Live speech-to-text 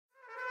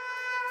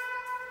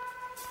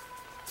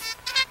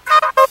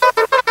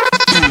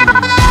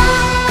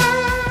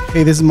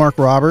Hey, this is Mark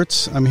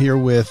Roberts. I'm here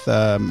with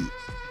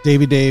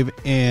Davey Dave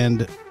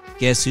and...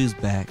 Guess who's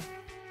back?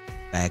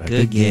 Back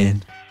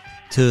again.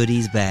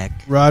 Tootie's back.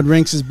 Rod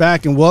Rinks is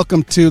back, and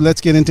welcome to Let's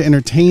Get Into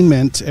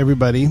Entertainment,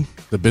 everybody.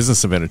 The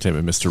business of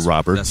entertainment, Mr.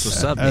 Roberts. That's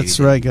what's up, That's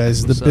baby. right,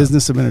 guys. What's the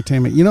business of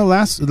entertainment. You know,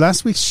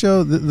 last week's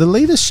show, the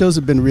latest shows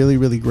have been really,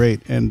 really great,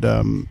 and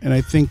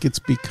I think it's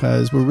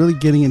because we're really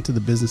getting into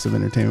the business of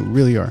entertainment. We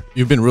really are.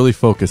 You've been really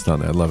focused on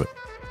that. I love it.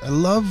 I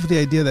love the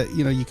idea that,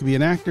 you know, you can be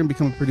an actor and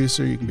become a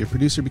producer. You can be a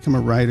producer, become a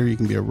writer. You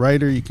can be a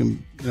writer. You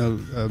can,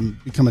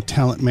 become a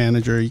talent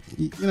manager. You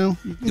can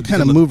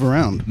kind of move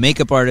around.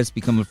 Makeup artist,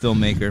 become a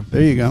filmmaker.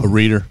 There you go. A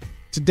reader.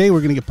 Today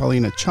we're going to get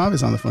Paulina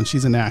Chavez on the phone.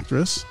 She's an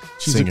actress.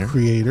 She's Singer. a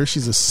creator.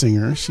 She's a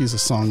singer. She's a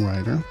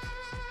songwriter.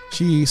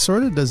 She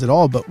sort of does it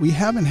all, but we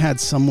haven't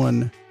had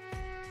someone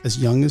as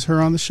young as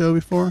her on the show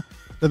before.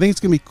 I think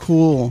it's going to be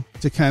cool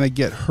to kind of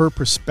get her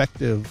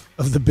perspective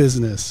of the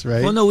business,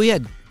 right? Well, no,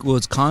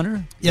 was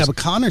Connor? Yeah, but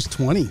Connor's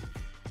 20.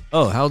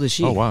 Oh, how old is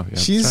she? Oh, wow.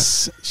 Yeah,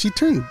 She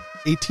turned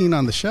 18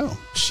 on the show.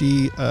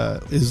 She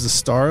is the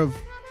star of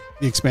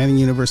The Expanding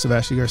Universe of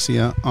Ashley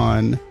Garcia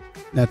on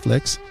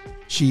Netflix.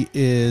 She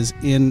is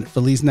in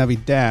Feliz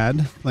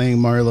Navidad, playing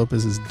Mario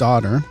Lopez's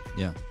daughter.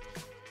 Yeah.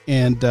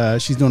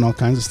 And she's doing all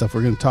kinds of stuff.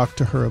 We're going to talk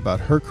to her about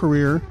her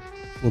career.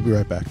 We'll be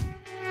right back.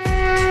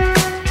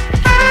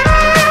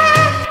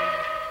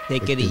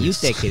 Take it easy. You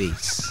take it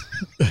easy.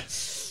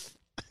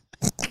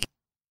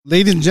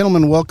 Ladies and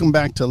gentlemen, welcome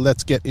back to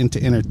Let's Get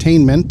Into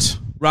Entertainment.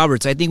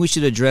 Roberts, I think we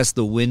should address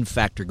the wind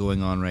factor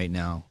going on right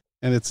now.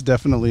 And it's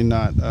definitely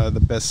not the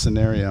best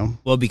scenario.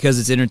 Well, because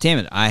it's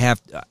entertainment.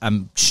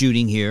 I'm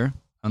shooting here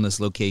on this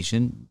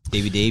location.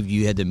 Dave,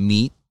 you had to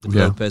meet with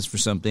Lopez for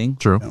something.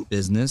 True.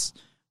 Business.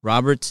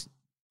 Roberts,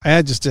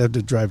 I just had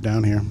to drive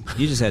down here.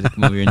 you just had to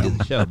come over here and do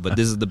the show. But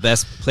this is the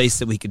best place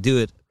that we could do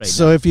it right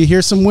So now. if you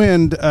hear some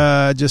wind,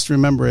 just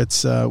remember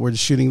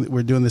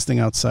we're doing this thing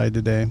outside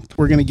today.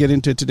 We're going to get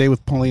into it today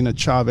with Paulina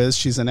Chavez.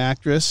 She's an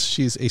actress.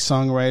 She's a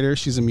songwriter.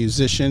 She's a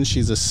musician.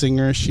 She's a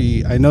singer.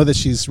 I know that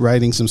she's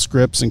writing some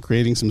scripts and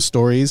creating some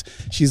stories.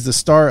 She's the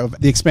star of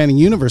The Expanding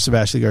Universe of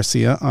Ashley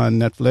Garcia on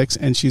Netflix,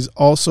 and she's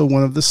also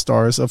one of the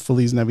stars of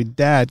Feliz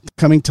Navidad,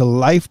 coming to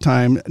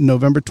Lifetime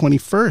November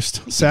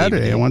 21st,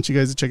 Saturday. David. I want you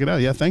guys to check it out.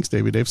 Yeah, thanks,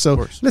 Davey Dave.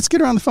 So let's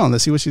get her on the phone.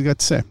 Let's see what she's got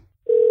to say.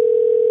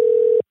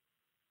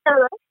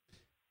 Hello.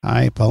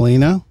 Hi,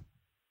 Paulina.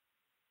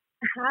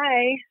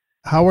 Hi.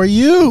 How are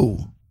you?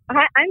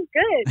 Hi, I'm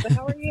good, but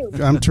how are you?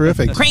 I'm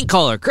terrific. Crank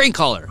caller.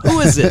 Who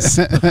is this?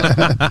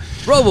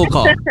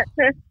 Robocall.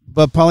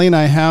 But Paulina,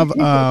 I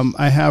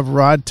have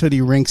Rod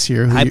Tootsie Rinks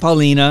here. Hi,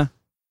 Paulina.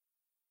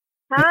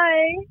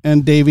 Hi.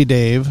 And Davey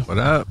Dave. What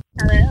up?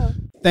 Hello.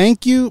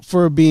 Thank you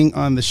for being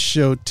on the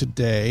show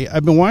today.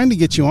 I've been wanting to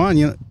get you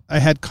on. I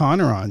had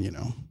Connor on, Yeah,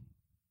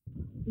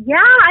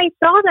 I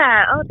saw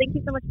that. Oh, thank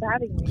you so much for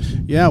having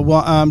me. Yeah,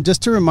 well,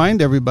 just to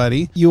remind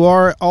everybody, you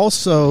are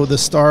also the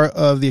star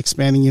of The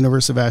Expanding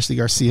Universe of Ashley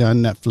Garcia on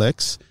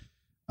Netflix.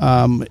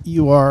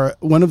 You are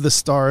one of the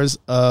stars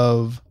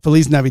of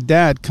Feliz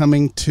Navidad,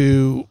 coming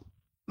to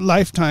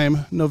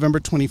Lifetime November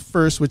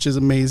 21st, which is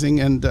amazing.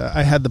 And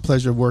I had the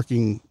pleasure of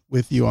working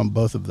with you on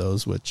both of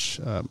those,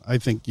 which I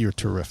think you're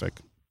terrific.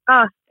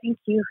 Oh, thank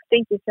you.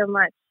 Thank you so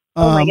much.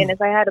 Oh, my goodness.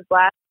 I had a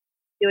blast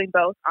doing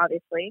both,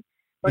 obviously,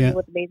 working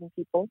with amazing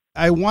people.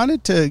 I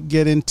wanted to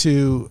get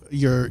into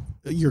your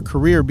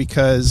career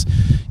because,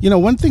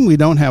 one thing we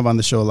don't have on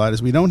the show a lot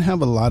is we don't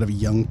have a lot of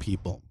young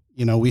people.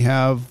 We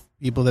have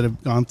people that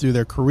have gone through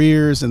their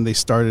careers and they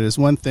started as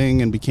one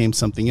thing and became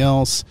something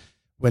else,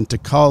 went to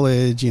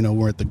college,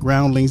 were at the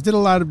Groundlings, did a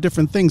lot of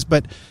different things.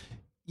 But,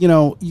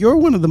 you're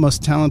one of the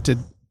most talented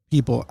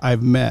people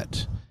I've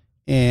met.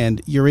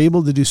 And you're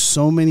able to do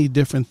so many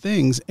different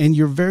things, and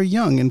you're very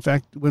young. In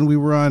fact, when we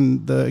were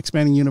on The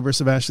Expanding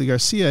Universe of Ashley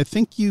Garcia, I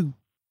think you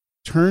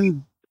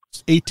turned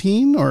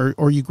 18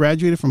 or you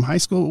graduated from high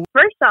school.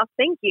 First off,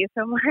 thank you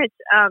so much.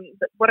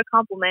 What a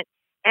compliment.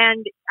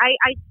 And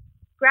I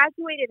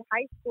graduated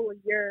high school a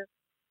year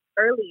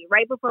early,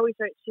 right before we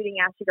started shooting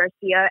Ashley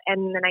Garcia,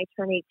 and then I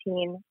turned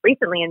 18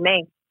 recently in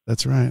May.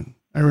 That's right.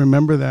 I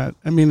remember that.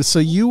 I mean, so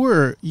you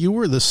were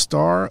the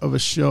star of a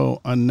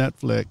show on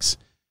Netflix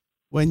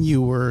when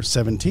you were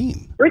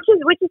 17. Which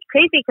is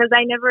crazy because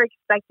I never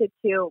expected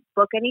to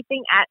book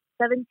anything at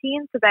 17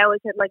 because I always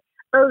had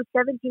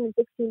 17 and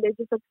 16, they're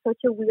just such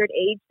a weird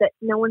age that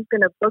no one's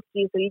going to book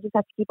you, so you just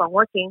have to keep on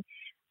working.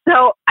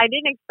 So I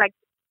didn't expect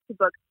to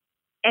book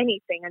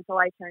anything until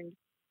I turned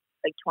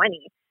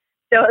 20.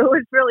 So it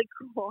was really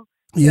cool.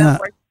 Yeah.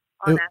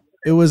 On that.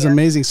 It was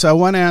amazing. So I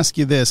want to ask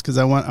you this because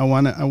I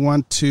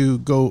want to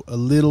go a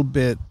little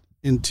bit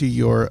into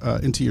your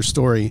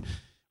story.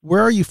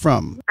 Where are you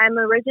from? I'm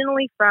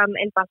originally from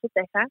El Paso,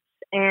 Texas,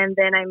 and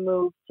then I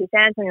moved to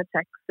San Antonio,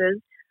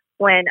 Texas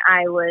when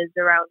I was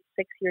around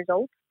 6 years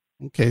old.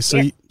 Okay,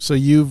 so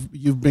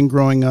you've been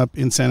growing up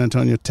in San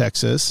Antonio,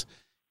 Texas,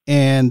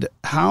 and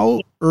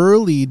how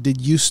early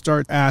did you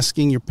start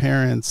asking your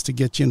parents to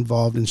get you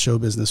involved in show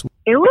business?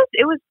 It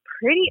was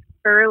pretty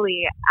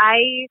early.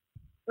 I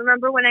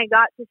remember when I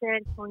got to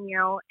San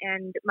Antonio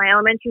and my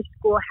elementary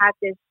school had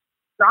this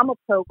drama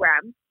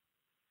program,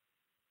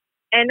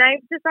 and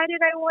I decided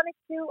I wanted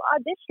to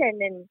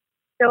audition, and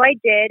so I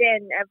did,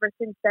 and ever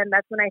since then,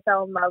 that's when I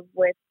fell in love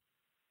with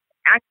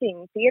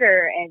acting,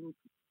 theater, and,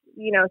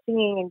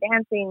 singing and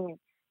dancing,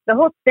 the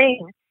whole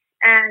thing.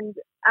 And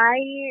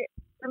I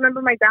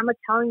remember my grandma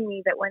telling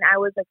me that when I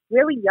was like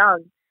really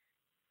young,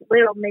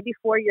 little, maybe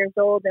 4 years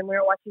old, and we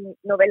were watching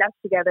novelas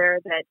together,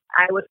 that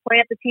I would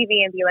point at the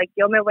TV and be like,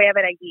 yo me voy a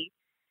ver allí.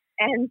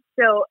 And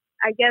so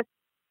I guess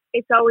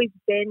it's always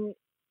been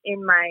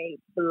in my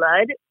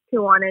blood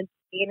to want to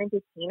be an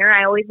entertainer.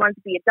 I always wanted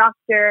to be a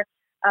doctor,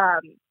 a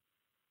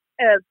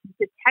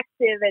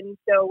detective, and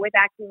so with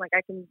acting, like,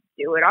 I can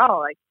do it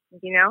all,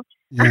 Yeah.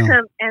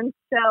 And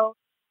so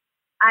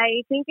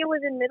I think it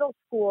was in middle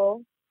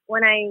school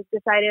when I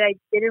decided I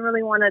didn't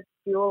really want to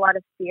do a lot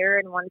of theater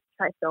and wanted to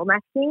try film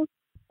acting.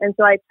 And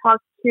so I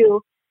talked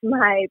to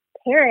my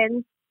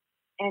parents,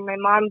 and my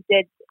mom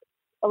did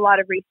a lot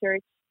of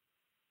research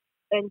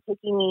and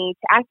taking me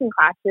to acting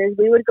classes.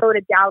 We would go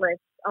to Dallas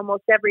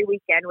almost every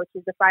weekend, which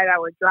is a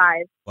 5-hour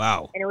drive.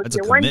 Wow. And it was That's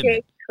a a one-day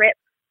commitment. trip.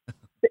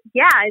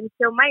 Yeah, and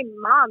so my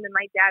mom and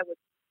my dad would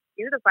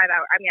do the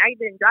 5-hour. I mean, I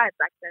didn't drive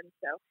back then,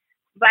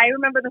 but I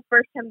remember the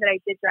first time that I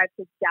did drive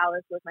to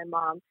Dallas with my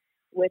mom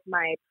with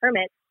my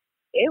permit.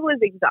 It was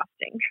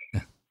exhausting,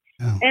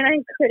 and I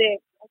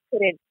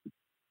couldn't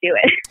do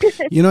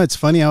it. It's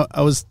funny.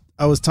 I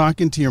was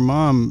talking to your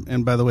mom,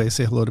 and by the way,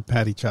 say hello to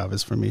Patty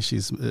Chavez for me.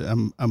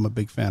 I'm a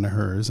big fan of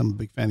hers. I'm a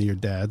big fan of your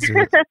dad's.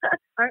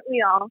 Aren't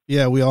we all?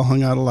 Yeah, we all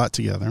hung out a lot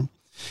together.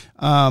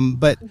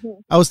 But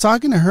I was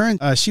talking to her,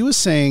 and she was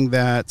saying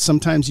that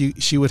sometimes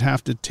she would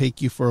have to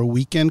take you for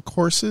weekend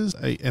courses,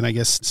 and I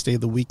guess stay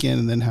the weekend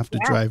and then have to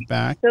drive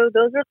back. So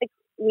those were like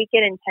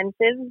weekend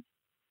intensives,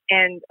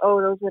 and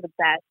those were the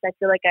best. I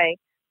feel like I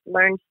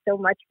learned so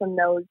much from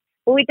those.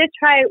 But we did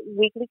try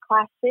weekly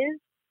classes,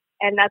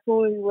 and that's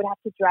when we would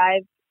have to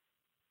drive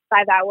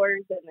 5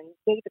 hours and then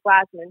take the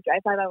class and then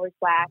drive 5 hours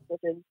back,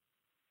 which is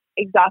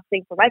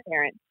exhausting for my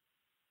parents.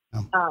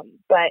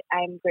 But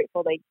I'm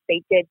grateful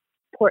they did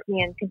support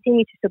me and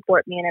continue to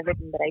support me in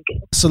everything that I do.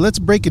 So let's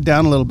break it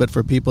down a little bit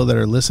for people that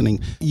are listening.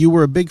 You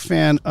were a big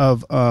fan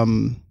of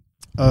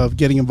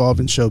getting involved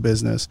in show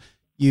business.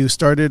 You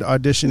started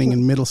auditioning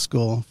in middle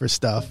school for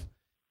stuff,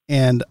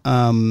 and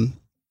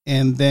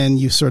then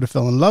you sort of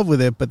fell in love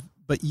with it.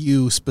 But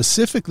you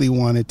specifically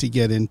wanted to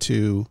get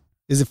into,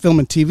 is it film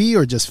and TV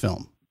or just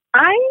film?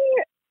 I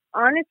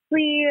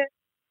honestly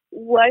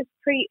was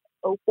pretty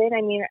open.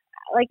 I mean,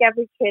 like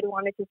every kid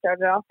wanted to start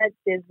it off at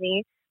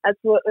Disney. That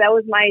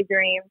was my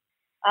dream.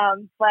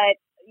 But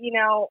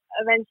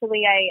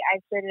eventually I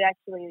started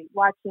actually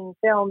watching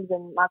films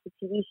and lots of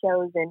TV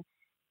shows, and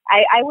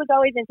I was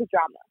always into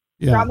drama.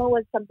 Yeah. Drama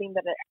was something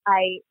that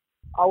I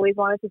always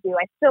wanted to do.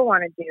 I still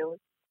want to do.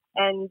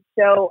 And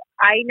so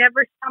I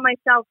never saw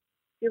myself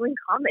doing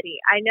comedy.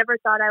 I never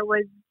thought I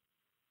was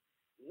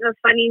a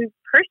funny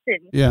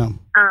person. Yeah.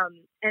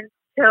 And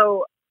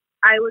so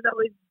I was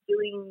always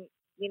doing,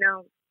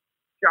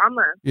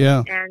 drama.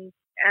 Yeah. And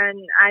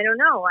I don't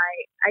know.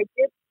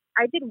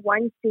 I did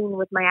one scene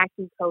with my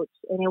acting coach,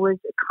 and it was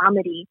a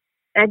comedy.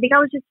 And I think I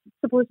was just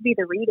supposed to be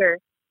the reader.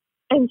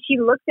 And she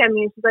looked at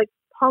me and she's like,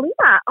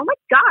 Paulina, oh my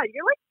God,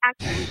 you're like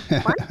actually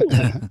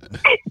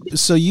funny.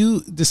 So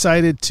you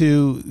decided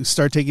to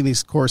start taking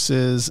these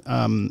courses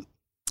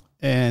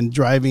and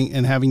driving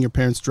and having your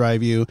parents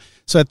drive you.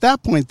 So at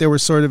that point, there were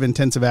sort of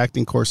intensive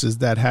acting courses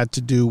that had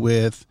to do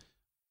with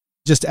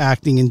just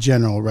acting in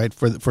general, right?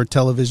 For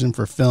television,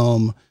 for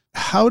film.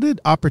 How did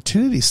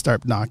opportunities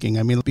start knocking?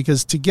 I mean,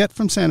 because to get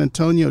from San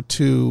Antonio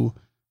to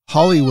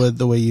Hollywood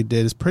the way you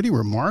did is pretty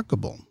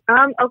remarkable.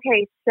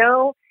 Okay,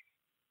 so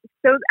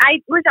I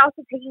was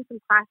also taking some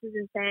classes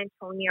in San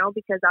Antonio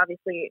because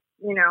obviously,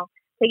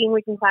 taking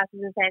weekend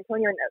classes in San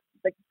Antonio and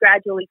like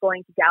gradually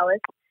going to Dallas.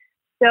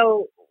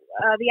 So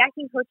the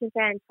acting coach in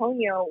San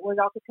Antonio was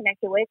also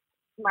connected with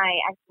my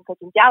acting coach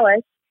in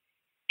Dallas.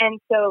 And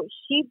so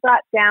she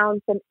brought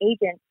down some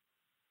agents.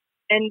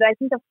 And I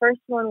think the first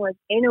one was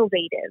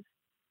Innovative,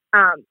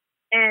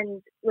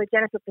 and with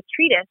Jennifer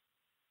Petrides.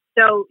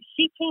 So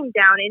she came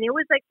down, and it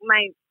was like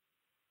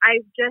I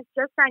just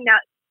signed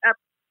up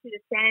to the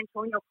San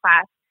Antonio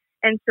class,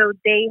 and so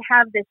they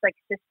have this like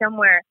system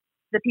where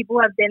the people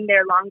who have been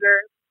there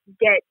longer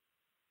get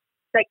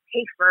like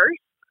pay first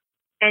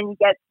and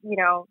get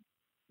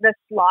the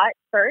slot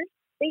first,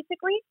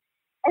 basically.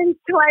 And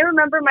so I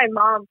remember my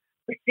mom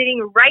was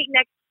sitting right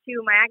next to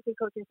my acting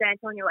coach in San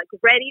Antonio, like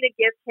ready to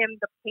give him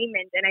the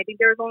payment. And I think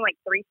there was only like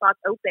 3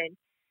 slots open.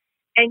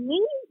 And he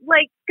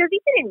because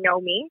he didn't know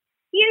me,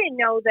 he didn't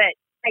know that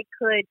I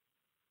could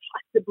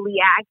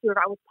possibly act or if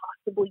I was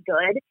possibly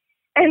good.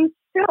 And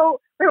so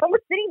my mom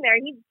was sitting there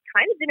and he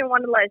kind of didn't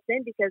want to let us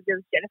in because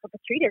there was Jennifer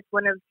Petrides,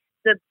 one of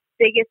the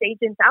biggest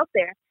agents out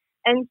there.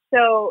 And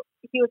so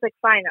he was like,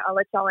 fine, I'll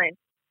let y'all in.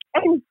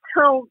 And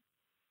so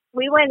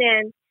we went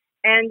in,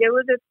 and there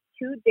was a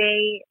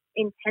 2-day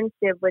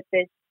intensive with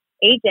this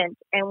agent,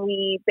 and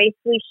we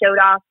basically showed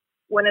off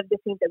one of the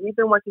scenes that we've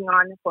been working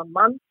on for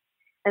months.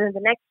 And then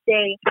the next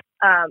day,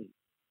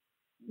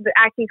 the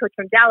acting coach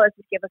from Dallas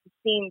would give us a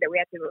scene that we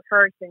had to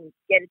rehearse and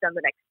get it done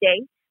the next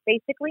day,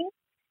 basically.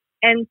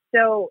 And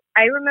so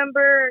I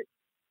remember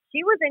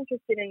she was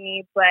interested in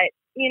me, but,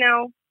 you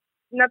know,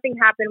 nothing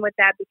happened with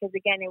that because,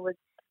 again, it was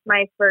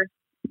my first,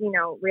 you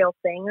know, real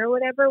thing or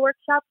whatever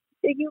workshop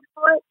that you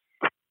call it.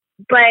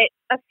 But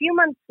a few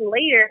months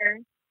later,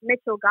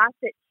 Mitchell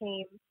Gossett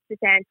came to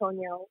San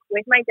Antonio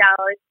with my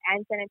Dallas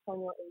and San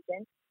Antonio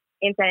agent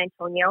in San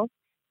Antonio.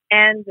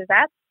 And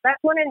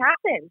that's when it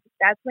happened.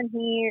 That's when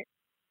he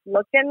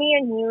looked at me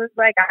and he was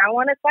like, I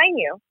want to sign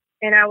you.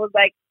 And I was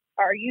like,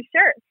 are you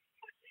sure?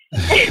 He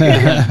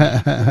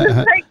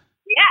was like,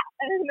 yeah.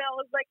 And I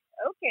was like,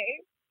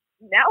 okay,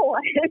 now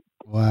what?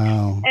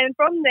 Wow. And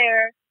from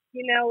there,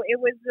 you know, it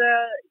was,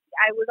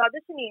 I was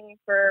auditioning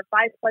for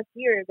 5+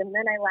 years, and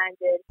then I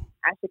landed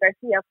Ashley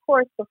Garcia. Of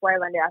course, before I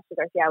landed Ashley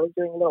Garcia, I was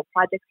doing little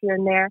projects here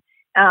and there,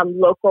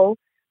 locally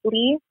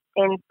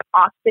in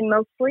Austin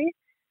mostly.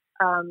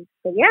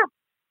 So yeah.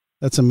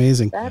 That's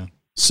amazing.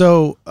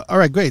 So, all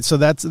right, great. So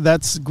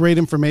that's great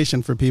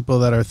information for people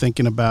that are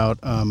thinking about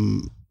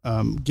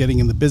getting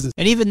in the business.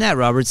 And even that,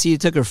 Robert, see,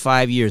 it took her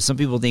 5 years. Some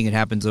people think it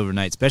happens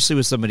overnight, especially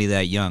with somebody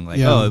that young.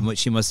 Like, oh,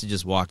 she must have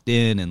just walked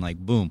in and like,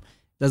 boom.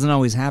 It doesn't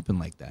always happen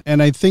like that.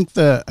 And I think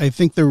the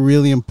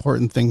really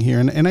important thing here,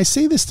 and I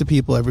say this to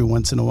people every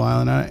once in a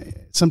while, and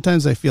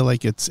sometimes I feel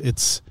like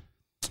it's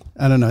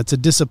I don't know, it's a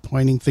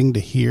disappointing thing to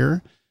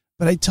hear,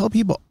 but I tell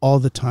people all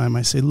the time,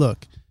 I say,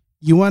 look,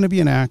 you want to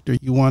be an actor,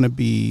 you want to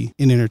be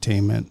in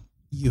entertainment,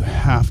 you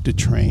have to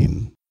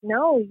train.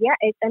 No, yeah.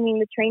 I mean,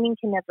 the training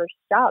can never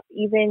stop.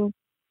 Even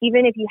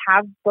if you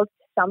have booked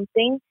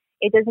something,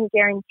 it doesn't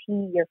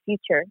guarantee your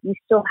future. You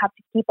still have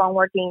to keep on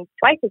working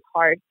twice as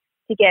hard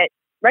to get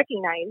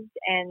recognized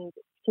and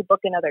to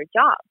book another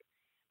job.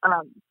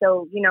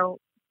 So, you know,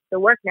 the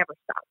work never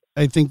stops.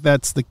 I think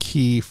that's the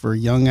key for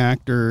young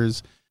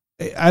actors.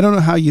 I don't know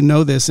how you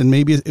know this, and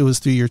maybe it was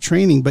through your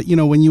training, but you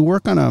know, when you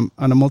work on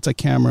a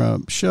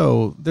multi-camera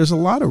show, there's a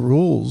lot of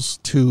rules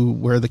to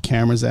where the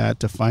camera's at,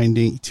 to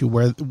finding, to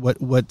where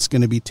what's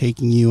going to be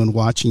taking you and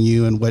watching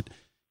you, and what,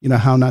 you know,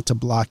 how not to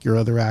block your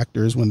other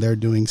actors when they're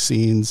doing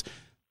scenes.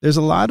 There's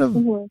a lot of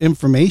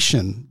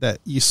information that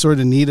you sort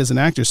of need as an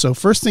actor. So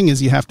first thing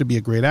is you have to be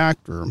a great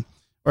actor,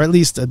 or at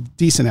least a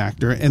decent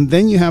actor, and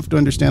then you have to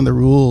understand the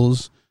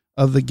rules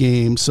of the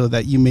game so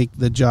that you make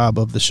the job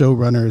of the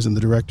showrunners and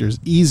the directors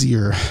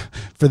easier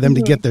for them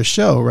to get their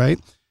show, right?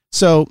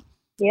 So,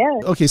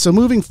 okay, so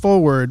moving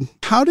forward,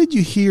 how did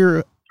you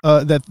hear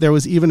that there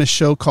was even a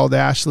show called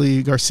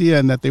Ashley Garcia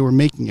and that they were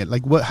making it?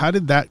 Like, how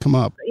did that come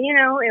up? You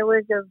know, it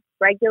was a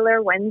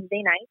regular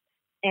Wednesday night,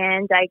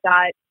 and I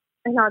got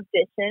an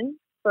audition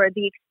for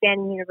the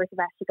Expanding Universe of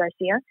Ashley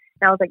Garcia.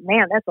 And I was like,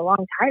 man, that's a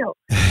long title.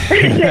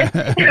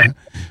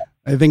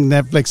 I think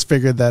Netflix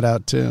figured that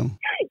out too.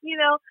 You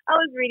know, I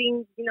was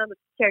reading, you know, the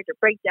character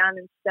breakdown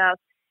and stuff,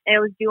 and it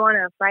was due on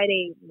a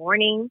Friday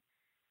morning.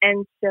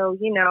 And so,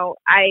 you know,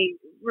 I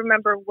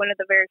remember one of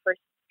the very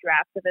first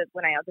drafts of it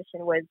when I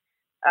auditioned was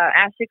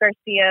Ashley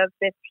Garcia,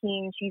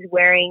 15. She's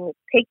wearing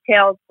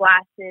pigtails,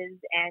 glasses,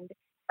 and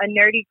a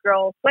nerdy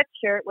girl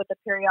sweatshirt with a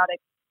periodic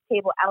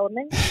table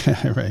element.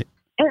 Right.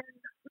 And,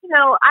 you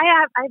know,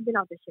 I've been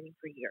auditioning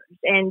for years,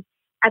 and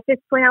at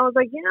this point, I was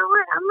like, you know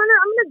what? I'm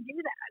gonna do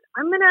that.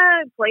 I'm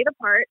gonna play the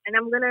part, and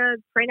I'm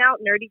gonna print out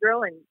nerdy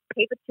girl and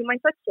tape it to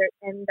my sweatshirt,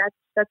 and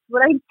that's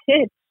what I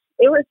did.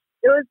 It was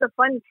a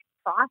fun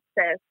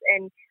process,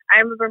 and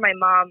I remember my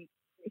mom.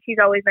 She's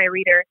always my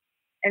reader,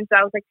 and so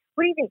I was like,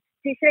 what do you think?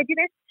 Should I do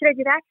this? Should I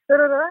do that? Blah,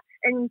 blah, blah.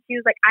 And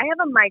she was like, I have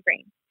a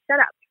migraine.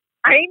 Shut up.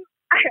 I'm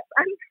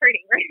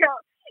hurting right now.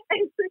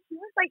 And so she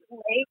was like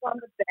laying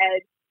on the bed,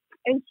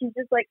 and she's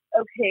just like,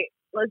 okay,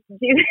 let's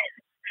do this.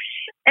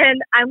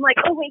 And I'm like,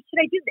 oh, wait, should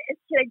I do this?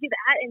 Should I do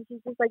that? And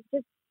she's just like,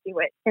 just do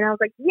it. And I was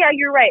like, yeah,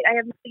 you're right. I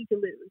have nothing to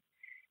lose.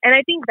 And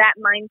I think that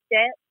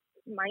mindset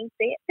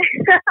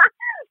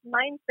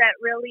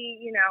really,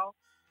 you know,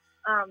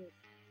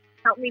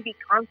 helped me be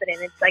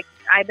confident. It's like,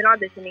 I've been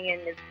auditioning,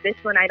 and if this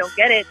one I don't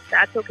get it,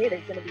 that's okay.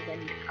 There's going to be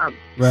many to come.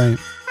 Right.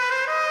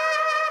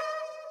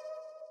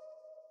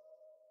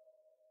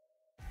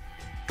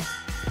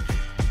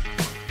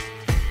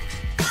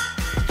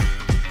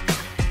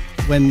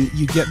 When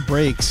you get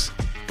breaks,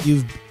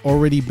 you've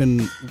already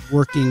been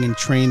working and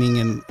training,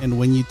 and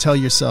when you tell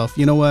yourself,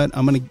 you know what,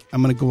 I'm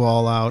gonna go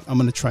all out, I'm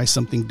gonna try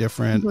something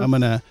different, I'm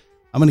gonna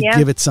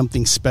give it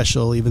something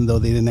special, even though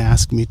they didn't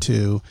ask me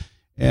to,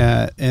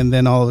 and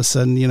then all of a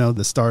sudden, you know,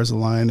 the stars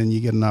align and you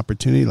get an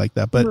opportunity like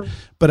that.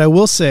 But I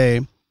will say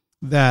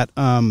that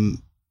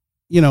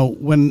you know,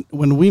 when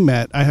we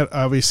met, I had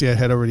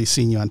already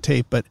seen you on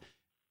tape, but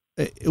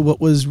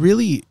what was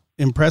really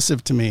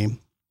impressive to me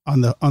on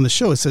the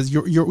show, it says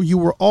you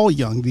were all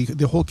young.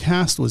 The whole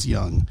cast was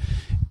young,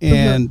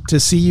 and to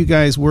see you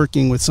guys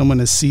working with someone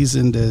as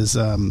seasoned as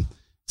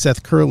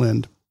Seth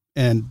Kurland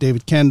and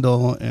David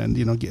Kendall and,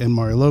 you know, and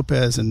Mario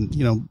Lopez, and,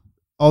 you know,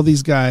 all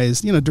these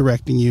guys, you know,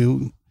 directing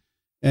you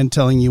and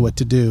telling you what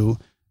to do.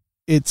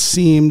 it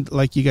seemed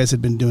like you guys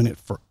had been doing it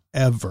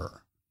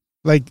forever.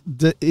 Like,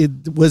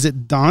 was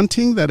it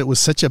daunting that it was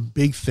such a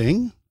big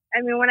thing?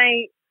 I mean, when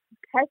I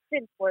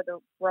tested for the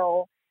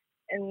role,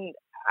 and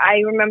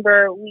I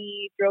remember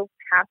we drove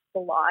past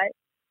the lot,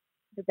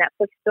 the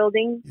Netflix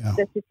building,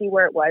 just to see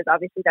where it was.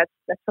 Obviously, that's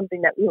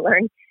something that we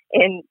learned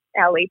in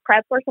LA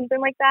prep or something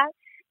like that.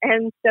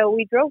 And so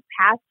we drove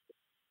past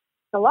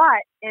the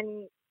lot,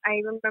 and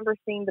I remember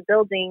seeing the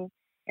building,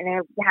 and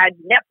I had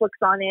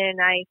Netflix on it, and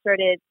I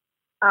started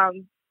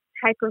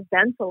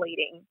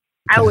hyperventilating.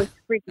 I was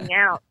freaking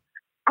out.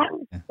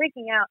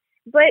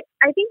 But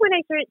I think when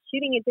I started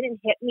shooting, it didn't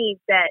hit me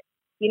that,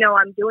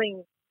 I'm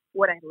doing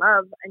what I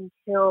love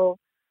until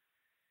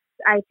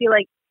I feel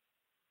like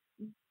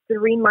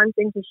 3 months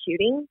into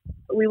shooting,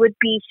 we would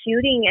be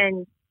shooting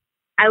and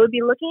I would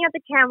be looking at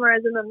the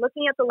cameras and then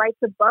looking at the lights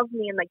above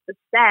me and like the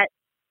set,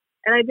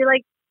 and I'd be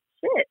like,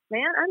 shit,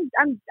 man,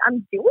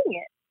 I'm doing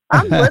it.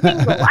 I'm living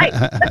the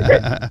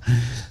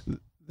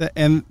life.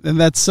 and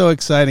that's so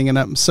exciting, and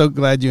I'm so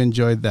glad you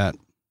enjoyed that.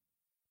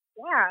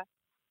 Yeah.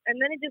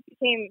 And then it just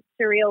became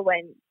surreal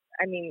when,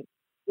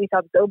 we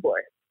saw the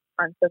billboard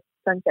on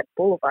Sunset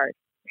Boulevard.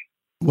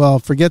 Well,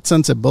 forget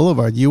Sunset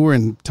Boulevard. You were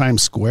in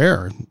Times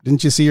Square.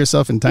 Didn't you see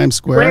yourself in Times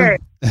Square?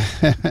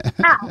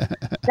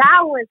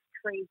 That was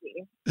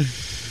crazy.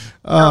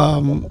 Why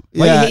are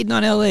you hating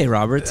on LA,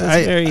 Robert?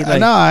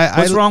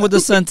 What's wrong with the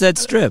Sunset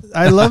Strip?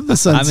 I love the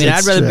Sunset Strip.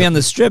 I'd rather be on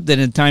the Strip than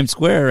in Times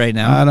Square right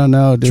now. I don't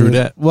know, dude. True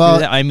that.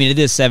 Well, it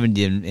is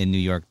 70 in New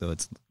York, though.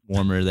 It's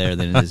warmer there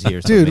than it is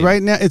here. Dude,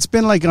 right now it's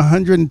been like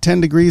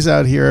 110 degrees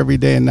out here every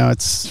day, and now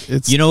it's.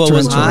 You know what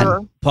was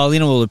hot?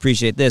 Paulina will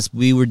appreciate this.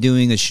 We were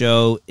doing a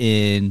show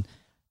in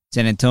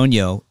San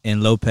Antonio,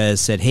 and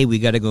Lopez said, "Hey, we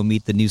got to go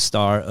meet the new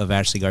star of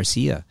Ashley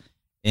Garcia,"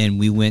 and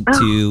we went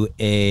to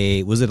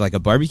was it like a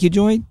barbecue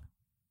joint,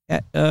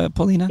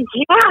 Paulina?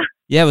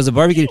 Yeah, it was a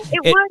barbecue.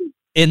 It was.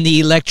 And the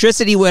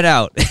electricity went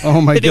out.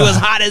 Oh my god! It was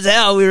hot as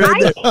hell. We were in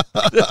there.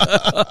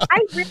 I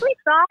really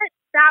thought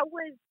that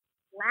was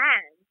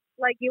planned.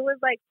 Like, it was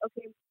like,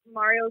 okay,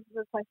 Mario's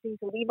requesting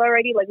to leave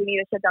already. Like, we need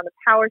to shut down the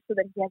power so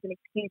that he has an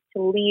excuse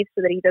to leave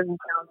so that he doesn't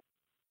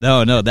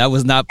sound. No, that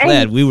was not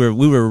planned. We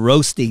were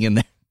roasting in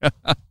there.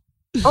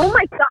 Oh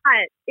my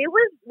god.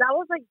 That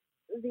was like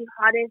the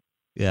hottest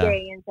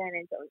day in San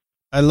Antonio.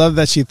 I love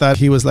that she thought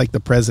he was like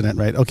the president,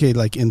 right? Okay,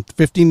 like in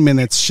 15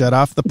 minutes, shut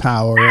off the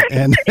power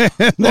and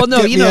well,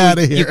 no,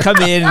 you come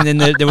in and then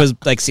there was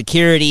like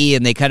security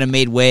and they kind of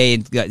made way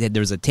and there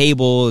was a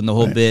table and the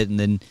whole bit, and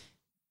then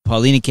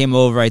Paulina came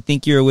over. I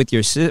think you were with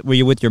your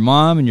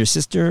mom and your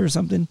sister or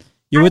something?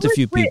 You're with a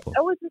few people.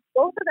 I was with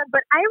both of them,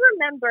 but I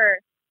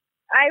remember,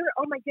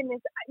 oh my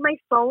goodness, my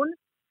phone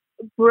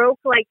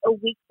broke like a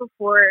week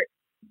before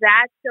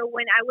that. So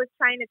when I was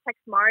trying to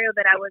text Mario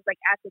that I was like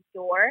at the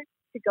door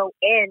to go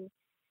in,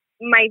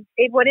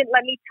 it wouldn't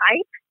let me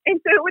type. And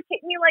so it would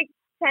take me like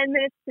 10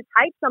 minutes to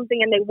type something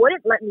and they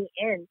wouldn't let me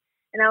in.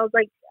 And I was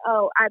like,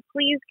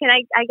 please, can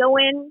I go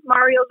in?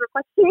 Mario's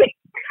requesting me.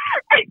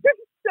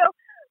 So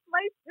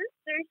my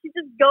sister, she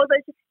just goes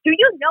and do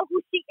you know who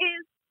she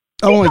is?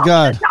 Oh my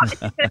god. She's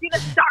going to be the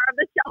star of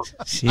the show.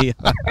 And I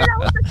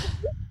was like,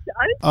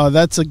 oh,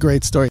 that's a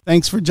great story.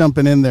 Thanks for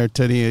jumping in there,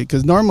 Tootie.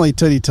 Because normally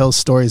Tootie tells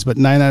stories, but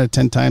 9 out of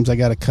 10 times I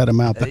got to cut him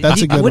out. But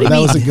that's a good one. That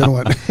was a good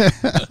one.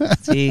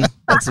 See,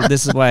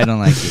 this is why I don't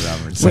like you,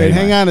 Robert. Wait,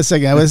 hang on a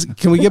second.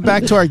 Can we get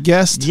back to our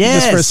guest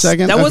just for a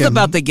second? That was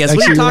about the guest.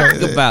 What are you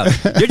talking about?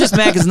 You're just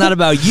mad because it's not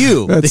about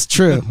you. That's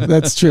true.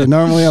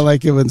 Normally I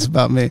like it when it's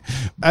about me.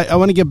 I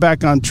want to get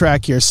back on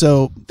track here.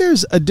 So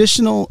there's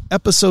additional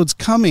episodes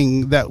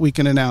coming that we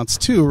can announce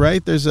too,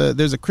 right? There's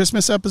a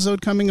Christmas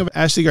episode coming of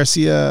Ashley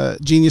Garcia,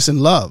 Genius in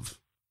Love.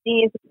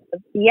 Genius in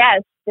Love.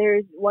 Yes,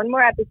 there's one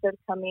more episode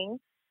coming.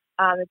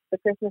 It's the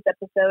Christmas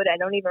episode. I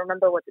don't even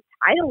remember what the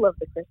title of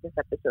the Christmas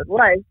episode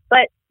was,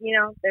 but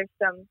there's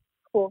some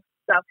cool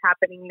stuff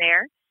happening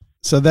there.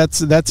 So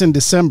that's in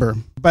December.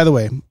 By the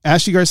way,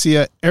 Ashley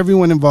Garcia,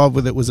 everyone involved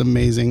with it was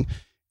amazing.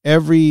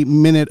 Every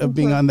minute of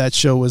being on that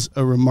show was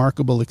a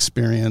remarkable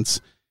experience.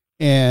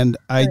 And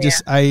I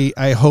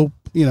hope,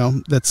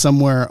 that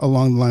somewhere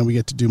along the line we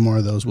get to do more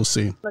of those. We'll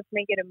see. Let's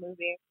make it a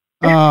movie.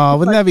 Oh,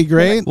 wouldn't that be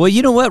great? Well,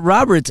 you know what,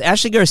 Robert?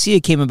 Ashley Garcia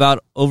came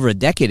about over a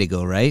decade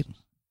ago, right?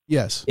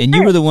 Yes. And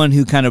you were the one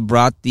who kind of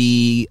brought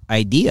the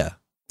idea.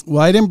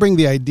 Well, I didn't bring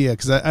the idea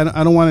because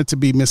I don't want it to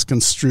be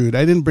misconstrued.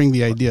 I didn't bring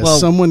the idea. Well,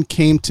 someone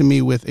came to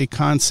me with a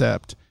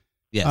concept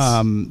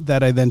Yes.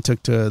 That I then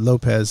took to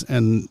Lopez,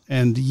 and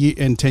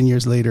 10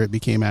 years later it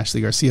became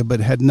Ashley Garcia, but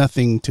it had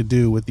nothing to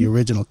do with the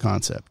original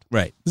concept.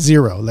 Right.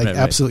 Zero,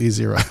 absolutely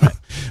zero.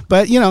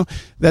 But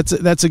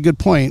that's a good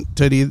point,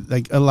 Tootie.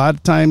 Like a lot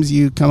of times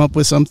you come up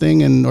with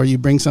something or you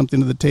bring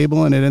something to the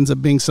table and it ends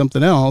up being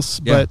something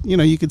else. Yeah. But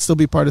you could still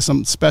be part of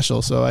something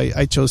special. So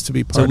I chose to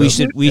be part of it.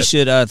 So we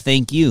should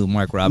thank you,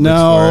 Mark Roberts.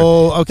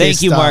 No, okay.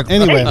 Thank you, Mark.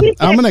 Anyway,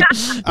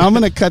 I'm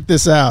gonna cut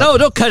this out. No,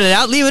 don't cut it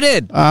out. Leave it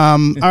in.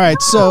 All right.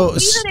 So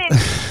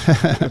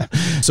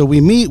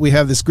we meet. We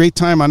have this great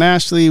time on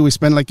Ashley. We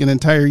spend like an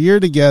entire year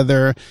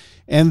together.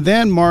 And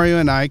then Mario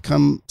and I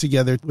come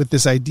together with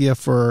this idea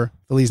for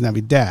Feliz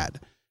Navidad.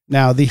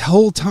 Now, the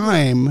whole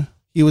time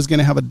he was going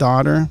to have a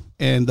daughter,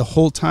 and the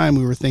whole time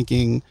we were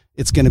thinking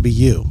it's going to be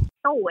you.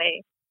 No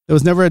way. There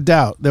was never a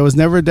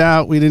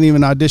doubt. We didn't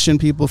even audition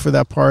people for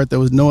that part. There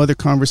was no other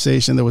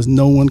conversation. There was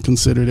no one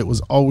considered. It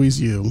was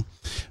always you.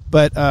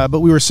 But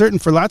we were certain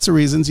for lots of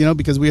reasons,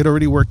 because we had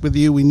already worked with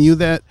you. We knew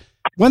that.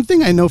 One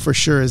thing I know for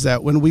sure is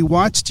that when we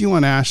watched you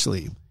on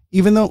Ashley,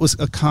 even though it was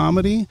a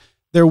comedy,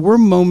 there were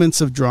moments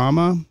of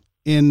drama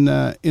in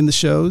the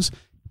shows,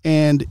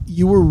 and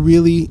you were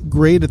really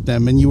great at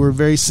them, and you were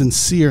very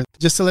sincere.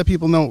 Just to let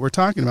people know what we're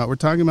talking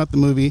about the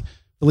movie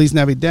Feliz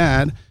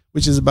Navidad,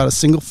 which is about a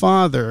single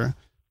father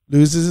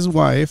loses his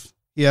wife.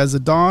 He has a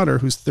daughter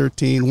who's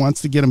 13,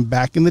 wants to get him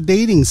back in the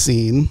dating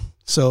scene,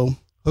 so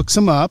hooks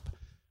him up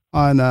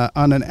on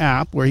an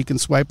app where he can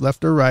swipe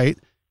left or right,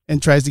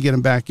 and tries to get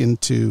him back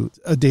into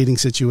a dating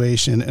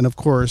situation. And of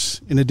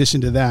course, in addition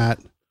to that,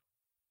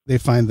 they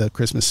find the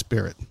Christmas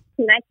spirit.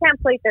 I can't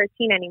play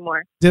 13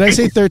 anymore. Did I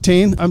say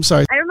 13? I'm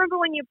sorry. I remember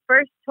when you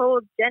first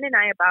told Jen and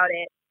I about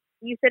it,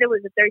 you said it was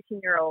a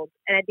 13-year-old,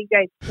 and I think you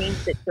guys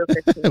changed it to a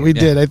 15-year-old. We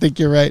did. I think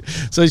you're right.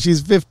 So she's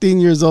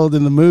 15 years old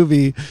in the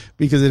movie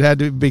because it had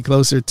to be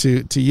closer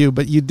to you.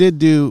 But you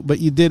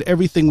did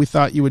everything we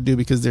thought you would do,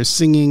 because there's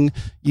singing.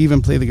 You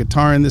even play the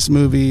guitar in this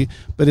movie.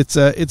 But it's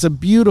a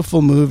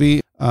beautiful movie.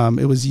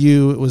 It was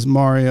you. It was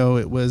Mario.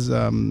 It was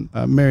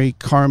Mary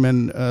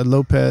Carmen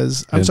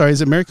Lopez. I'm sorry.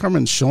 Is it Mary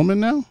Carmen Schulman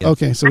now? Yeah.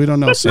 Okay, so we don't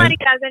know. It's Mary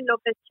Carmen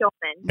Lopez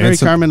Schulman. Mary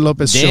Carmen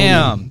Lopez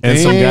Schulman. Damn.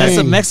 That's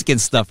some Mexican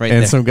stuff right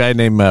there. And some guy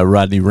named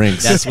Rodney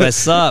Rinks. That's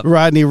what's up.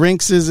 Rodney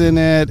Rinks is in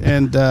it,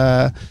 and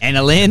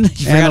Anna Lynn.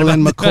 Anna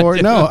Lynn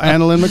McCord. No,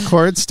 Anna Lynn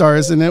McCord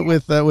stars in it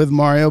with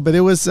Mario. But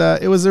it was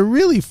a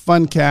really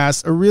fun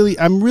cast.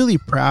 I'm really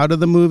proud of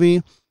the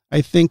movie.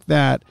 I think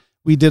that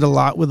we did a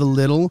lot with a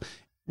little.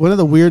 One of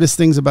the weirdest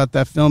things about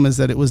that film is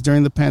that it was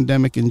during the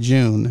pandemic in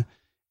June,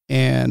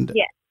 and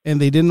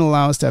they didn't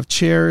allow us to have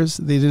chairs.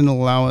 They didn't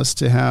allow us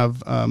to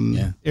have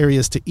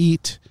areas to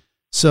eat.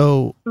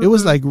 So it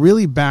was like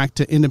really back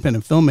to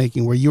independent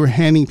filmmaking, where you were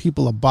handing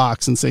people a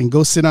box and saying,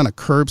 go sit on a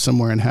curb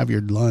somewhere and have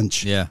your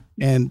lunch. Yeah.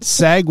 And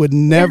SAG would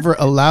never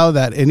allow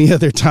that any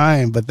other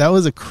time. But that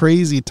was a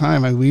crazy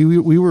time. I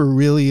mean, we were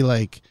really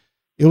like,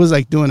 it was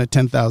like doing a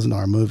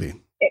 $10,000 movie.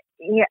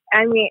 Yeah,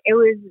 I mean, it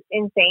was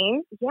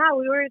insane. Yeah,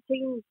 we were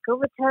taking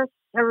COVID tests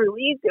every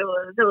week. It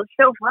was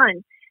so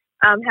fun,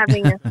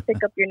 having us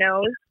stick up your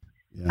nose.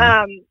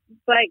 Yeah.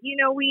 But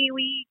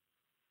we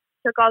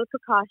took all the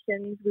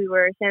precautions. We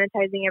were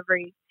sanitizing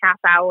every half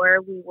hour.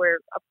 We were,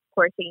 of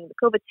course, taking the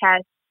COVID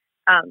test,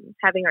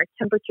 having our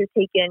temperature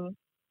taken.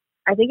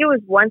 I think it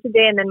was once a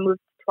day, and then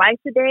moved twice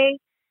a day.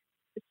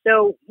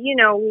 So we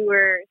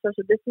were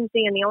social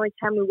distancing, and the only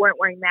time we weren't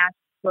wearing masks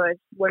was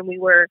when we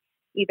were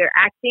either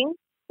acting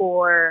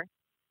or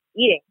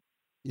eating.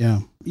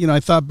 Yeah.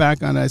 I thought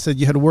back on it. I said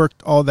you had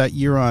worked all that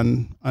year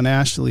on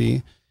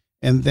Ashley,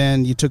 and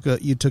then you took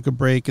a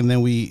break, and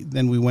then we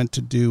went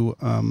to do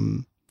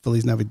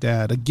Feliz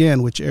Navidad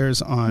again, which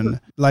airs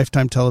on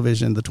Lifetime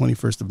Television the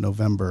 21st of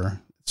November.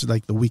 It's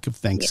like the week of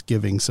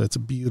Thanksgiving, so it's a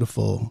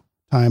beautiful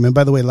time. And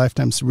by the way,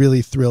 Lifetime's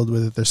really thrilled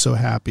with it. They're so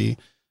happy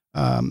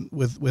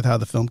with how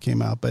the film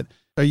came out. But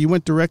you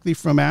went directly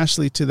from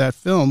Ashley to that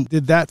film.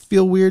 Did that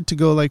feel weird to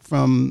go like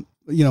from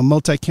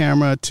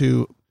multi-camera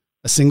to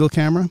a single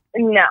camera?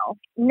 No.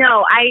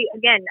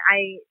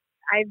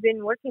 I've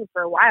been working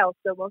for a while,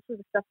 so most of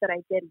the stuff that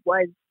I did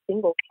was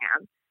single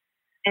cam.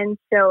 And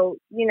so,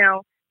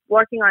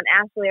 working on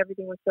Ashley,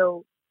 everything was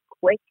so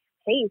quick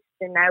paced,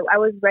 and I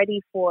was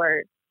ready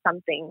for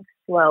something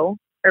slow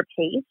or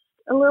paced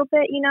a little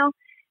bit,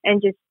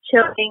 and just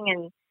chilling,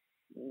 and,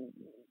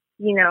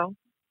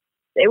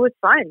 it was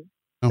fun.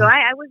 So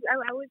I was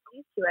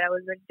used to it. I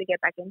was ready to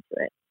get back into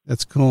it.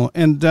 That's cool.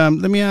 And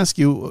let me ask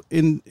you,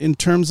 in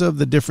terms of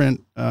the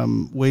different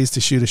ways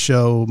to shoot a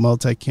show,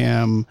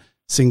 multicam,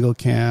 single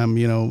cam,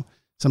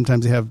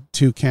 sometimes they have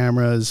two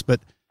cameras, but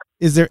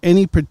is there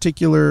any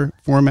particular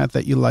format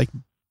that you like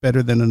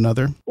better than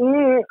another?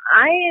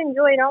 I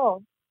enjoy it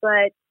all,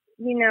 but,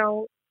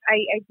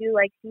 I do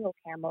like single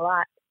cam a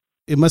lot.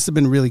 It must have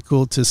been really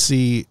cool to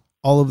see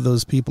all of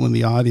those people in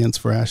the audience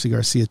for Ashley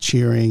Garcia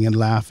cheering and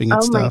laughing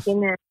and stuff. Oh, my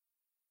goodness.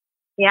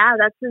 Yeah,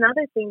 that's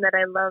another thing that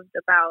I loved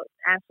about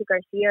Ashley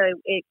Garcia.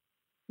 It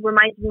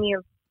reminds me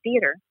of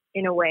theater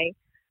in a way.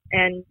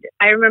 And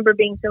I remember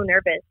being so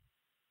nervous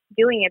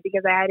doing it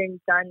because I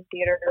hadn't done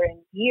theater in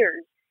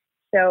years.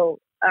 So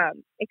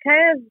it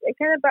kind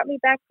of brought me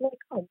back to like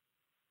home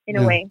in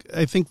a way.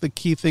 I think the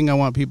key thing I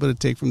want people to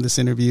take from this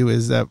interview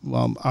is that,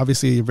 well,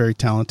 obviously you're very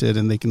talented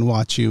and they can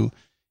watch you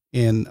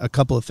in a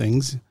couple of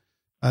things.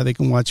 They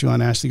can watch you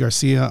on Ashley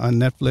Garcia on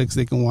Netflix.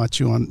 They can watch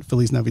you on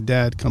Feliz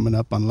Navidad coming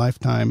up on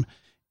Lifetime.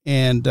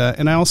 And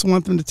I also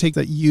want them to take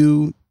that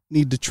you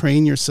need to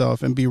train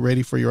yourself and be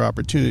ready for your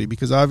opportunity,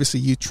 because obviously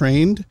you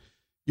trained,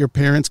 your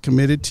parents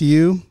committed to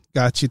you,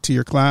 got you to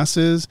your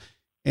classes,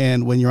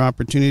 And when your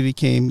opportunity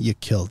came, you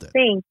killed it.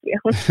 Thank you.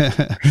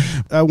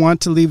 I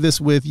want to leave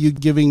this with you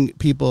giving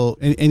people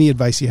any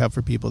advice you have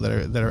for people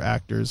that are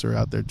actors or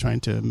out there trying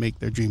to make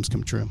their dreams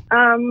come true.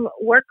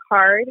 Work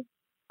hard.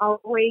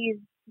 Always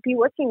be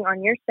working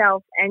on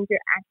yourself and your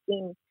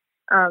acting.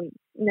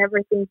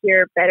 Never think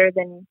you're better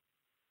than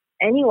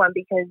anyone,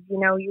 because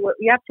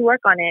you have to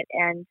work on it,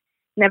 and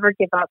never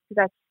give up.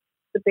 That's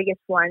the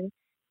biggest one.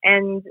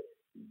 And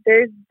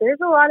there's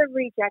a lot of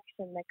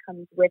rejection that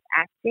comes with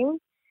acting,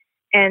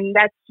 and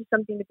that's just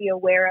something to be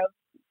aware of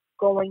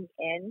going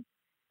in.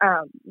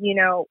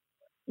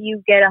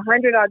 You get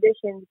 100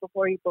 auditions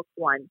before you book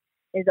one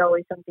is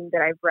always something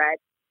that I've read,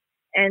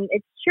 and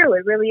it's true.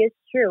 It really is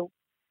true.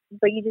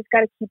 But you just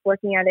got to keep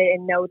working at it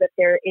and know that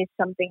there is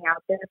something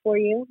out there for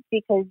you,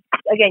 because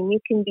again, you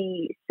can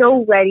be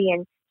so ready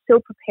and so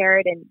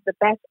prepared and the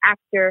best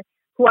actor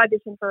who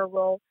auditioned for a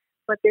role,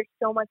 but there's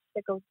so much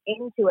that goes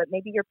into it.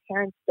 Maybe your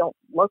parents don't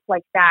look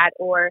like that,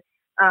 or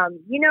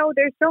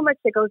there's so much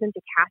that goes into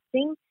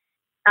casting,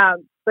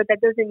 but that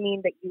doesn't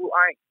mean that you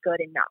aren't good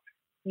enough.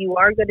 You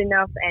are good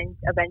enough, and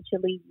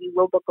eventually you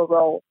will book a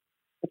role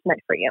that's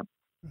meant for you.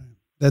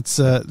 That's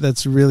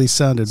really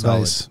sound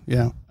advice. Solid.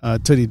 Yeah.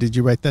 Tootie, did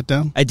you write that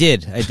down? I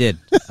did.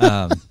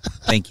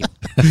 Thank you.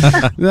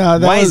 No,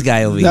 Wise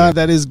guy over here. No,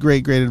 that is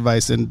great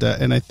advice, and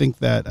I think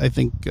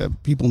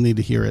people need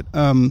to hear it.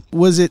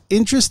 Was it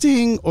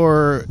interesting,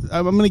 or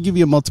I'm going to give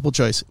you a multiple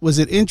choice? Was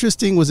it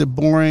interesting? Was it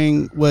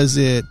boring? Was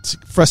it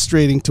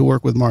frustrating to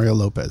work with Mario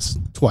Lopez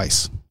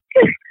twice?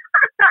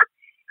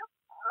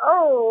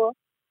 Oh,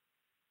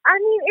 I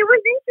mean, it was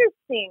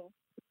interesting.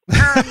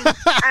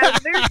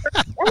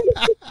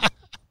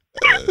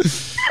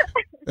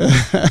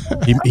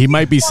 He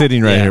might be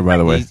sitting right here, by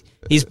the way.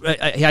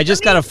 I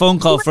just got a phone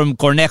call from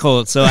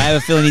Cornejo, so I have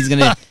a feeling he's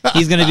gonna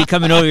be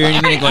coming over here and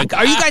he's gonna go,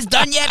 "Are you guys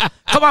done yet?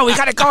 Come on, we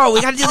gotta go.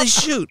 We gotta do this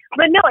shoot."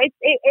 But no, let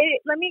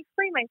me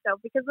explain myself,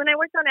 because when I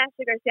worked on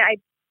Ashley Garcia, I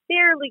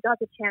barely got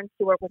the chance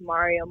to work with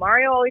Mario.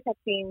 Mario always had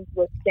scenes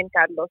with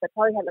Giancarlo. I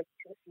probably had like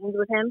 2 scenes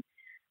with him.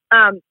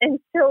 And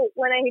so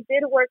when I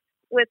did work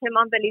with him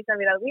on Feliz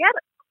Navidad, we had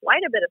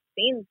quite a bit of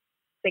scenes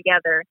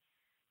together,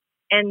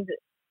 and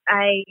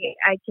I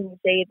can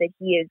say that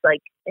he is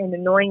like an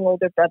annoying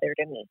older brother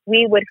to me.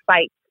 We would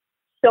fight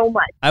so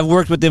much. I've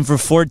worked with him for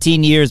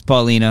 14 years,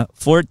 Paulina.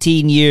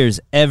 14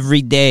 years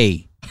every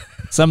day,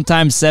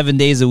 sometimes 7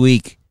 days a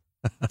week.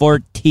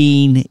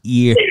 14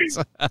 years.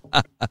 No,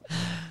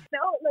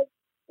 like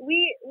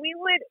we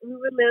would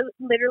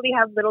literally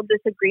have little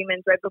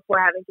disagreements right before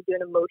having to do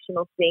an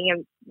emotional thing,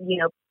 and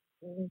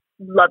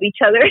love each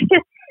other.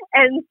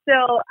 And so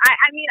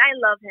I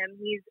love him.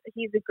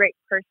 He's a great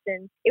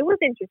person. It was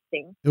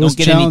interesting. Don't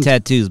get any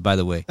tattoos, by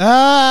the way. No.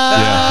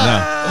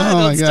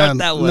 Oh my God.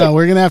 That way. No,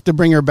 we're gonna have to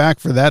bring her back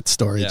for that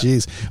story. Yeah.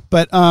 Jeez.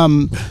 But I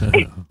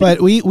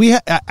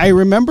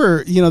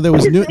remember,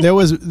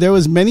 there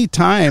was many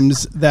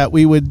times that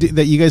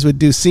that you guys would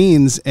do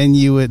scenes, and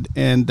you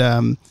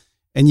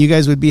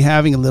guys would be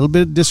having a little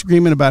bit of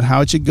disagreement about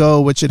how it should go,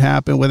 what should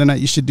happen, whether or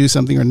not you should do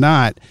something or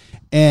not.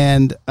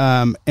 And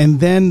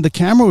then the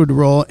camera would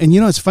roll. And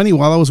it's funny,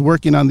 while I was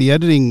working on the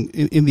editing,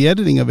 in the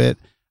editing of it,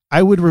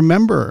 I would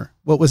remember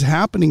what was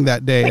happening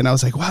that day. And I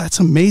was like, wow, that's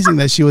amazing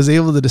that she was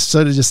able to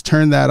sort of just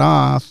turn that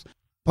off.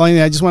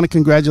 Paulina, I just want to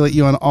congratulate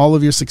you on all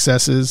of your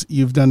successes.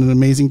 You've done an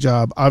amazing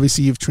job.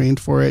 Obviously, you've trained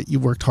for it.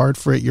 You've worked hard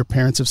for it. Your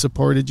parents have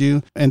supported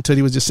you. And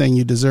Tootie was just saying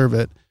you deserve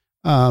it.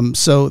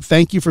 So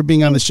thank you for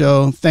being on the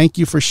show. Thank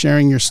you for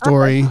sharing your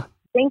story.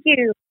 Thank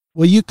you.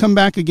 Will you come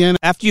back again?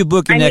 After you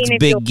book your next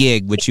big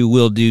gig, which you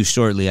will do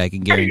shortly, I can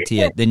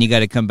guarantee it, then you got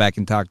to come back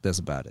and talk to us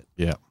about it.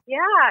 Yeah. Yeah,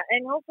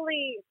 and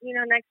hopefully,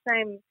 next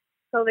time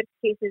COVID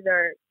cases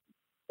are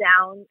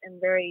down and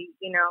very,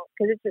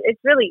 because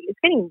it's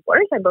getting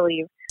worse, I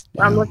believe.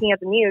 Yeah. I'm looking at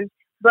the news.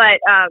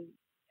 But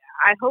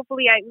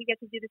hopefully we get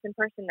to do this in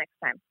person next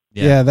time.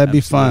 Yeah, that'd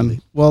be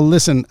fun. Well,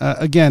 listen,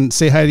 again,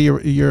 say hi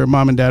to your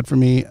mom and dad for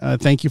me.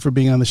 Thank you for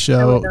being on the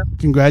show.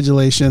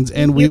 Congratulations.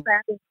 And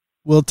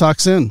we'll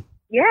talk soon.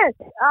 Yes.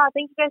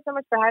 Thank you guys so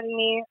much for having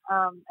me.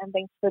 And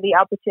thanks for the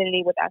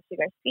opportunity with Ashley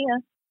Garcia.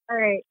 All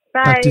right.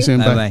 Bye. Talk to you soon.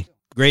 Bye.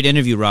 Great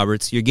interview,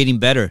 Roberts. You're getting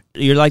better.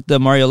 You're like the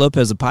Mario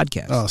Lopez of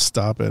podcast. Oh,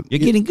 stop it. You're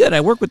getting good.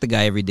 I work with the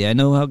guy every day. I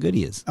know how good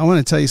he is. I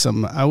want to tell you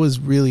something. I was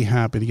really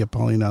happy to get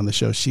Paulina on the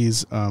show.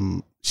 She's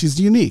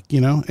unique.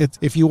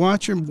 If you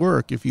watch her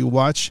work, if you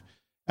watch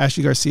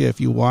Ashley Garcia,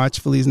 if you watch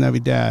Feliz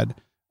Navidad,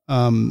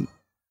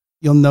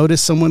 you'll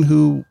notice someone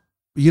who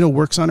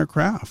works on her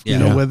craft.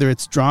 Whether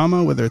it's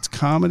drama, whether it's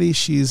comedy,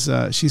 she's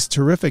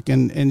terrific,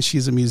 and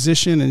she's a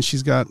musician, and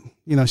she's got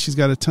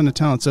a ton of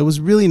talent. So it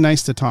was really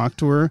nice to talk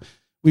to her.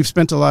 We've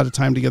spent a lot of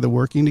time together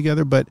working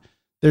together, but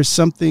there's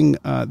something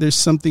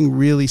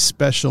really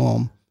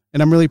special,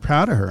 and I'm really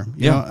proud of her.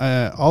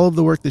 All of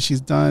the work that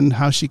she's done,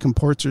 how she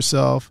comports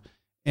herself,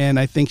 and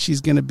I think she's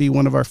going to be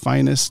one of our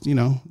finest,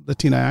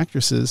 Latina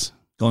actresses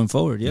going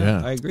forward.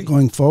 Yeah, I agree.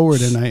 Going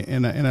forward,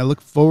 and I look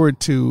forward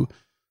to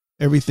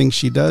everything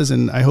she does,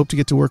 and I hope to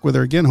get to work with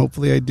her again.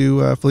 Hopefully I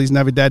do Feliz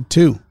Navidad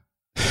too.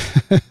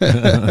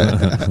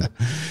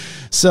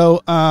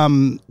 So,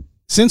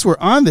 since we're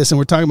on this and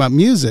we're talking about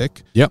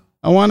music, Yep.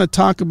 I want to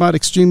talk about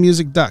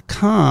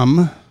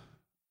extrememusic.com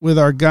with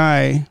our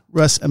guy,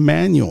 Russ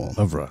Emanuel.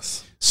 Love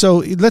Russ. So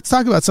let's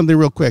talk about something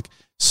real quick.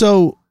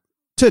 So,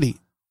 Tootie,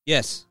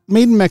 Yes.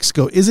 Made in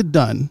Mexico, is it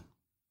done?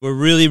 We're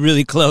really,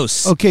 really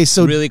close. Okay,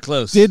 so really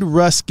close. did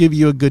Russ give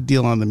you a good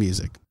deal on the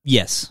music?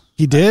 Yes.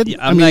 He did? Yeah,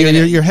 I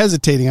mean, you're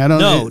hesitating. I don't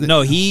know.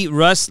 No,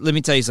 Russ, let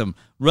me tell you something.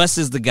 Russ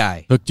is the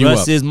guy. Hooked you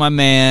Russ up. is my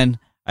man.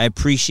 I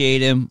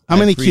appreciate him. How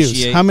many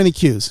cues? How many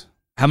cues?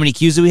 How many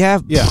cues do we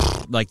have? Yeah.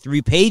 Like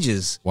 3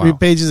 pages. Wow. 3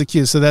 pages of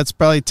cues. So that's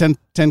probably 10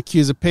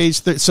 cues a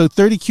page. So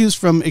 30 cues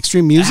from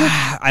Extreme Music?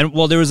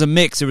 Well, there was a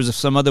mix. There was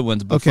some other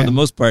ones, but Okay. for the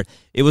most part,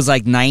 it was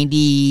like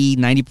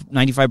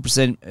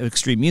 95%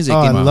 Extreme Music. Oh,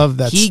 I And love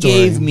that He story.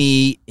 gave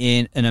me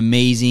an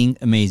amazing,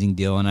 amazing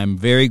deal, and I'm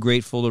very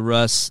grateful to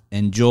Russ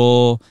and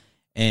Joel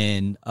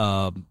and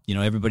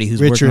everybody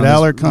who's Richard working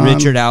on this. Alarcon.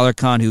 Richard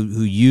Alarcon,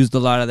 who used a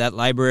lot of that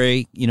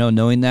library,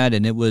 knowing that,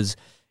 and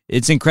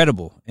it's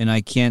incredible, and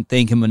I can't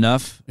thank him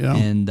enough. Yeah.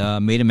 And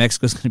Made in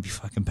Mexico is going to be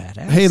fucking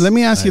badass. Hey, let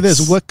me ask you this.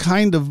 Nice. What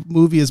kind of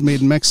movie is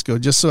Made in Mexico?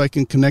 Just so I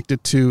can connect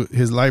it to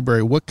his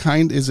library. What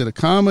kind? Is it a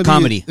comedy?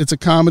 Comedy. It's a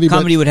comedy.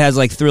 Comedy would has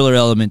like thriller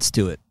elements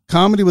to it.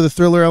 Comedy with a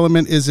thriller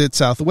element. Is it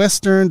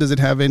Southwestern? Does it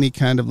have any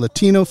kind of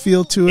Latino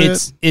feel to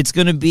it? It's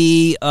going to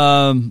be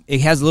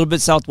it has a little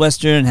bit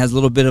Southwestern, has a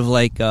little bit of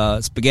like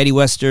spaghetti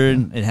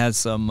Western. It has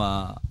some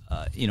a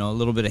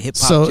little bit of hip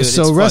hop to it.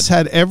 So It's Russ fun.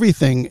 had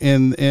everything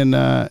in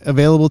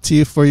available to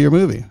you for your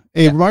movie.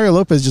 Hey, Mario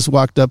Lopez just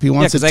walked up. He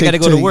wants to because I take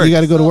got to go to work. You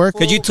got to go to work?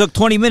 Because you took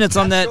 20 minutes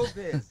on that.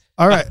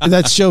 All right.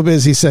 That's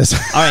showbiz, he says. All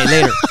right,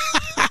 later.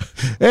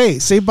 Hey,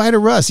 say bye to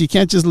Russ. You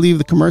can't just leave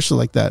the commercial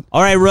like that.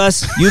 All right,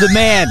 Russ, you the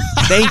man.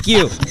 Thank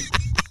you.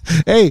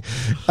 Hey,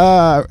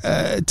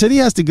 Teddy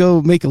has to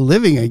go make a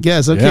living, I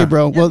guess. Okay, Yeah.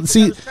 bro. Well,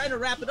 see, I was trying to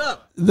wrap it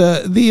up.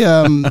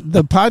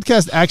 the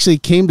podcast actually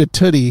came to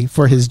Tootie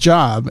for his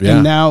job, Yeah.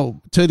 and now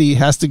Tootie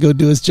has to go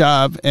do his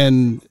job,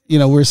 and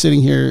we're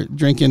sitting here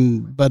drinking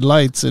Bud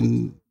Lights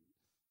and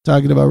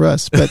talking about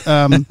Russ. But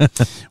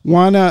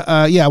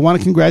wanna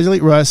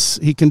congratulate Russ.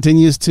 He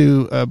continues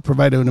to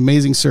provide an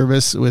amazing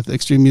service with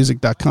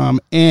extrememusic.com,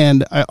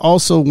 and I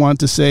also want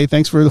to say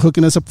thanks for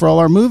hooking us up for all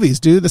our movies,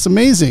 dude. That's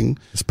amazing.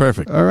 It's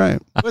perfect. All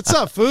right. What's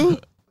up, Foo?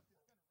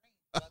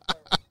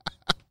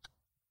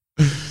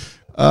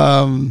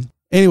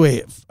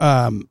 Anyway,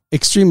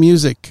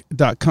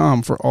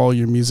 extrememusic.com for all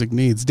your music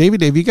needs.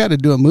 Dave, you got to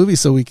do a movie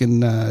so we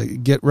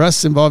can get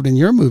Russ involved in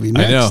your movie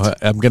next. I know.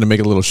 I'm going to make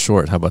it a little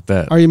short. How about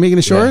that? Are you making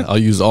it short? Yeah, I'll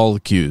use all the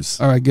cues.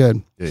 All right,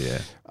 good. Yeah.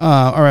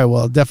 All right,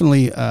 well,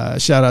 definitely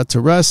shout out to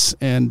Russ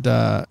and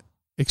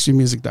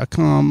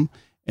extrememusic.com.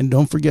 And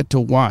don't forget to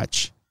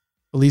watch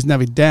Feliz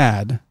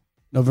Navidad,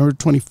 November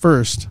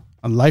 21st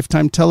on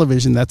Lifetime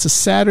Television. That's a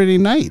Saturday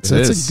night, so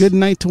It it's is. a good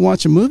night to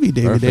watch a movie,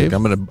 Dave. Perfect.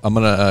 I'm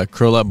gonna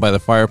curl up by the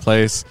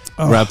fireplace,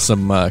 grab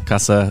some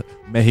Casa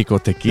Mexico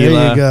There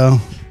tequila, you go.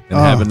 and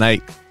have a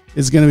night.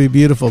 It's going to be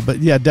beautiful. But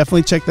yeah,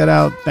 definitely check that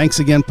out. Thanks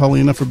again,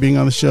 Paulina, for being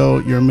on the show.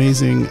 You're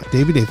amazing.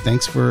 Dave,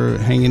 thanks for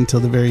hanging till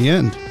the very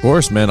end. Of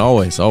course, man.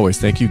 Always.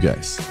 Thank you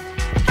guys.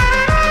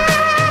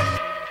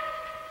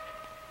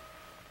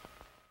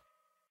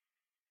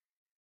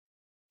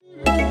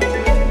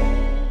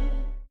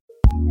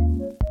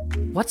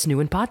 What's new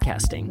in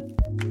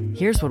podcasting?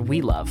 Here's what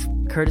we love,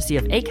 courtesy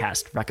of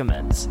Acast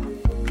Recommends.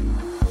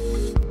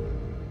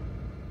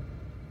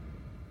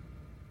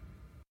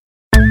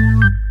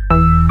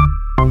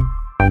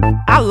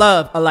 I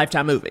love a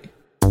Lifetime movie.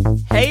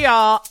 Hey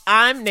y'all,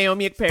 I'm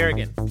Naomi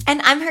Ekperigin.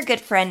 And I'm her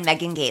good friend,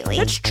 Megan Gately.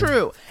 It's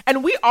true.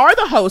 And we are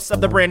the hosts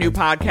of the brand new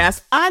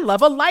podcast, I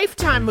Love a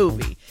Lifetime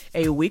Movie,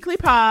 a weekly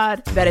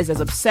pod that is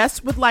as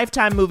obsessed with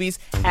Lifetime movies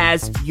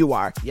as you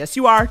are. Yes,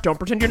 you are. Don't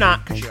pretend you're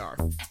not, because you are.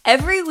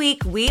 Every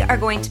week, we are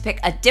going to pick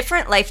a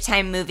different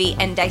Lifetime movie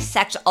and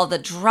dissect all the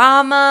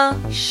drama,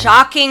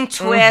 shocking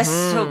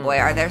twists, oh boy,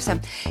 are there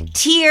some,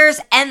 tears,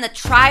 and the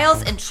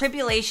trials and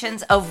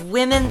tribulations of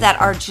women that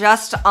are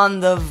just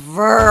on the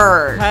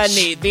verge.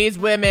 Honey, these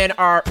women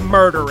are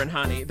murdering,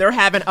 honey. They're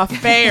having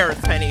affairs,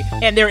 honey.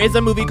 And there is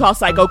a movie called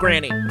Psycho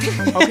Granny.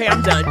 Okay,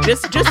 I'm done.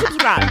 Just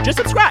subscribe. Just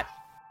subscribe.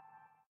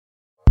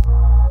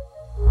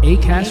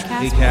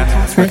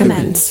 Acast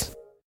recommends.